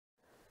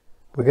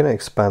We're going to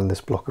expand this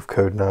block of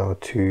code now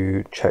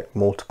to check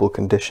multiple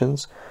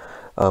conditions.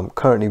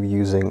 Currently we're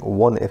using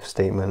one if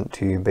statement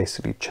to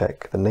basically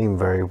check the name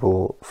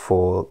variable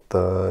for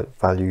the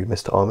value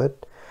Mr.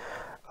 Ahmed.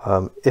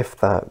 If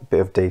that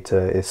bit of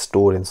data is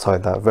stored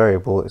inside that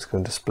variable, it's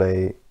going to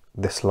display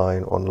this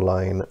line on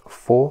line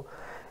 4.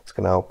 It's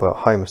going to output,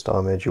 "Hi Mr.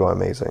 Ahmed, you are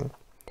amazing."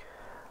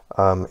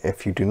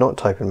 If you do not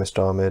type in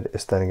Mr. Ahmed,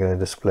 it's then going to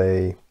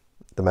display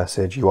the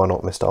message, "You are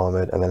not Mr.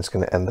 Ahmed," and then it's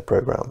going to end the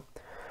program.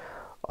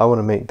 I want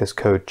to make this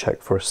code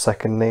check for a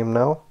second name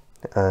now,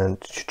 and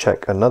to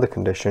check another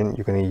condition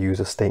you're going to use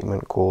a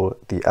statement called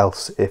the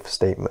ElseIf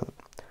statement.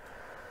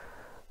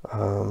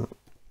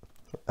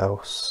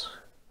 Else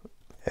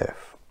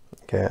if,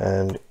 okay,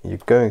 and you're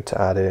going to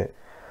add it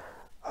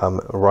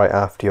right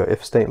after your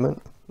if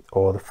statement,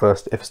 or the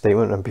first if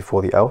statement and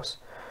before the else.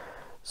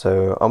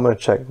 So I'm going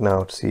to check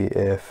now to see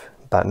if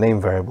that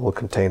name variable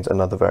contains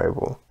another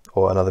variable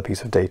or another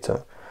piece of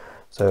data.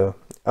 So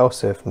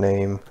else if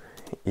name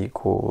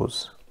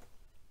equals,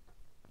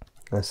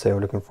 let's say we're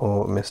looking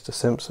for Mr.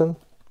 Simpson.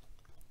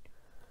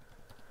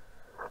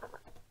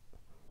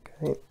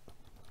 Okay,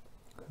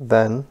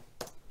 then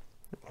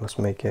let's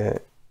make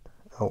it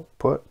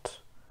output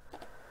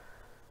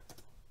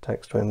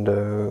text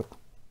window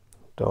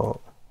dot,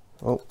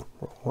 oh,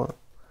 what,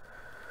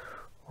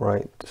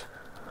 right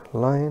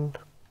line,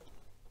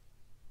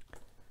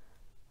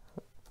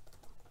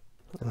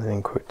 and then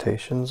in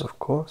quotations, of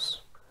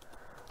course,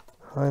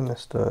 "Hi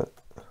Mr.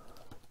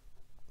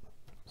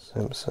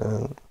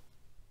 Simpson,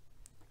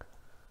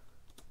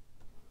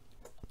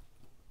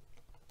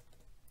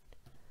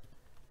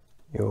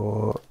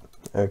 you're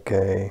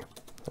okay,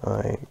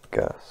 I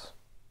guess."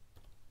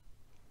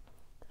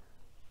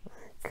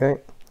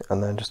 Okay,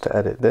 and then just to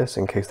edit this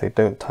in case they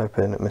don't type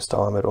in Mr.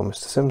 Ahmed or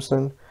Mr.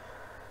 Simpson,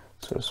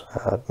 so just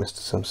add Mr.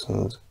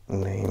 Simpson's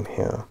name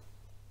here.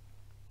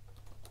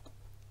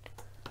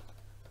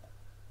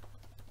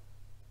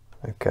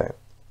 Okay,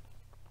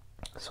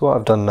 so what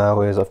I've done now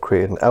is I've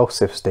created an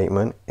else if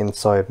statement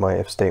inside my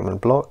if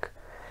statement block.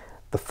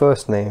 The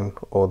first name,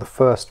 or the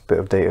first bit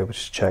of data which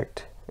is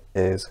checked,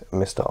 is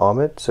Mr.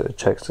 Ahmed, so it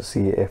checks to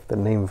see if the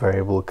name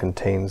variable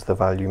contains the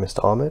value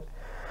Mr. Ahmed.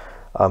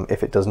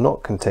 If it does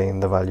not contain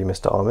the value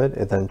Mr. Ahmed,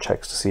 it then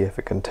checks to see if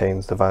it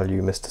contains the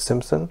value Mr.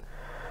 Simpson.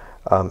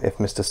 If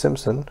Mr.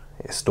 Simpson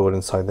is stored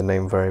inside the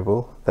name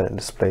variable, then it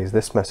displays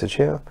this message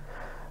here.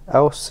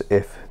 Else,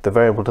 if the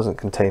variable doesn't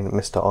contain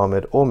Mr.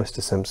 Ahmed or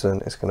Mr.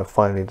 Simpson, it's going to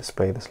finally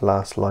display this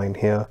last line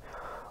here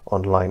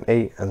on line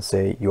 8 and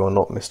say, "You are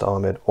not Mr.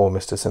 Ahmed or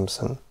Mr.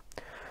 Simpson."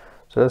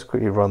 So let's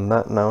quickly run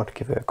that now to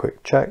give it a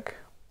quick check.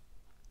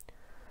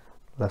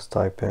 Let's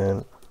type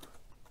in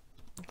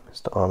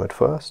Mr. Ahmed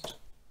first.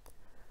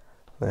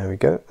 There we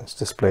go, it's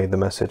displayed the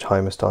message,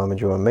 "Hi Mr. Ahmed,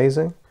 you are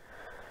amazing."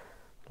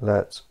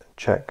 Let's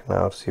check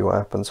now to see what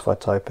happens if I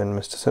type in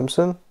Mr.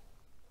 Simpson.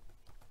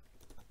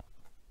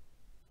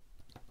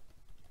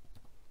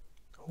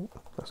 Oh,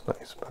 that's not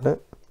how you spell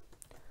it.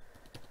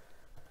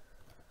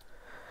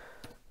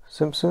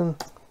 Simpson.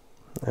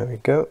 There we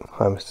go.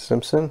 "Hi Mr.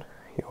 Simpson,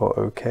 you're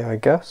okay, I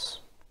guess."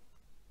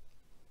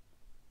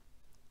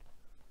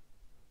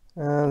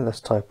 And let's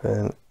type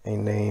in a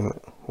name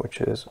which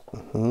is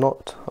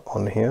not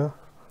on here.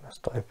 Let's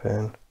type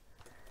in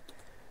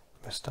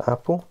Mr.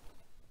 Apple.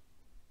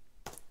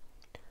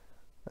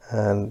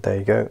 And there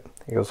you go.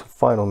 It goes a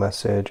final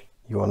message,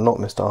 "You are not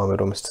Mr.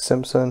 Ahmed or Mr.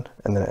 Simpson,"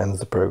 and then it ends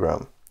the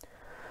program.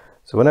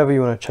 So whenever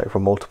you want to check for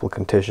multiple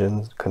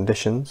conditions,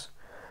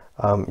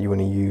 you want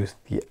to use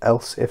the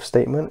else if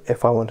statement.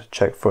 If I want to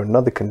check for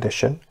another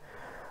condition,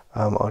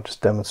 I'll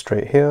just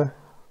demonstrate here.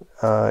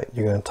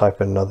 You're going to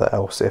type in another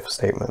else if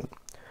statement.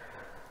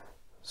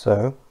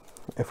 So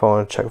if I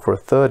want to check for a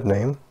third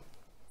name,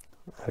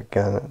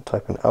 again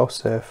type in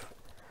else if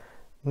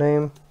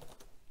name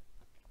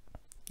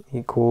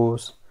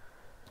equals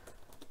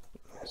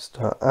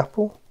Mr.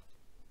 Apple.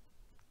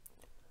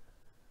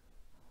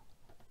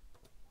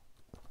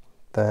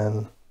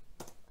 And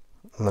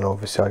then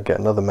obviously I get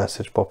another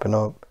message popping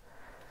up.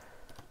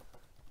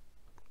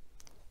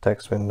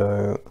 Text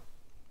window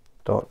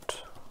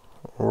dot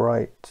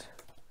right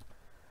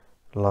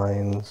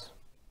lines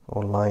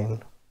or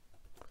line,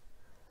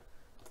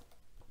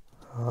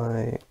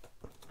 "Hi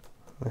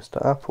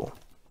Mr. Apple,"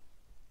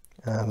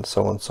 and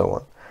so on, so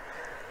on.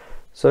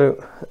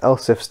 So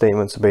else if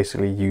statements are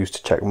basically used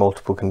to check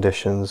multiple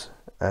conditions,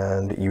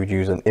 and you would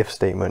use an if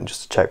statement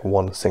just to check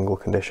one single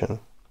condition.